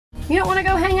You don't want to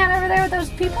go hang out over there with those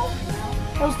people?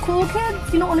 Those cool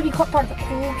kids? You don't want to be part of the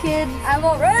cool kids? I'm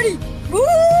already.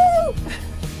 Woo!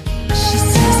 She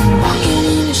says I'm walking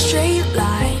in a straight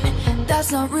line.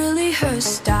 That's not really her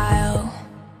style.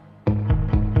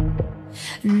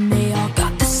 And they all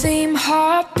got the same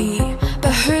heartbeat,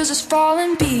 but hers is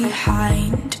falling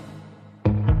behind.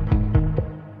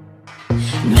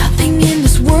 Nothing in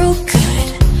this world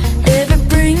could ever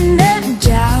bring them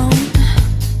down.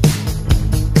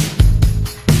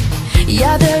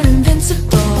 Yeah, they're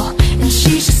invincible, and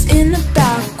she's just in the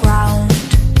background.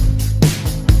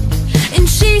 And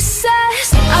she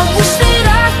says, I wish that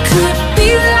I could be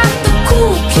like the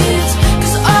cool kids,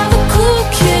 'cause all the cool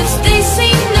kids, they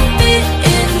seem to fit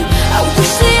in. I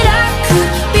wish that I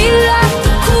could be like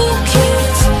the cool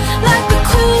kids, like the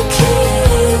cool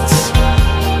kids.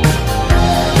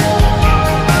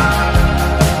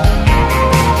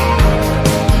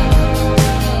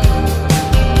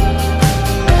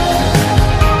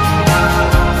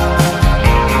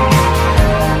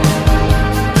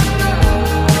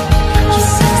 He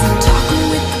says I'm talking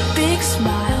with a big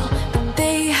smile, but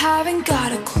they haven't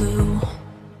got a clue.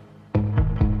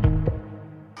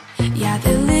 Yeah,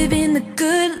 they're living the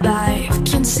good life,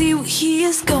 can't see what he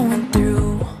is going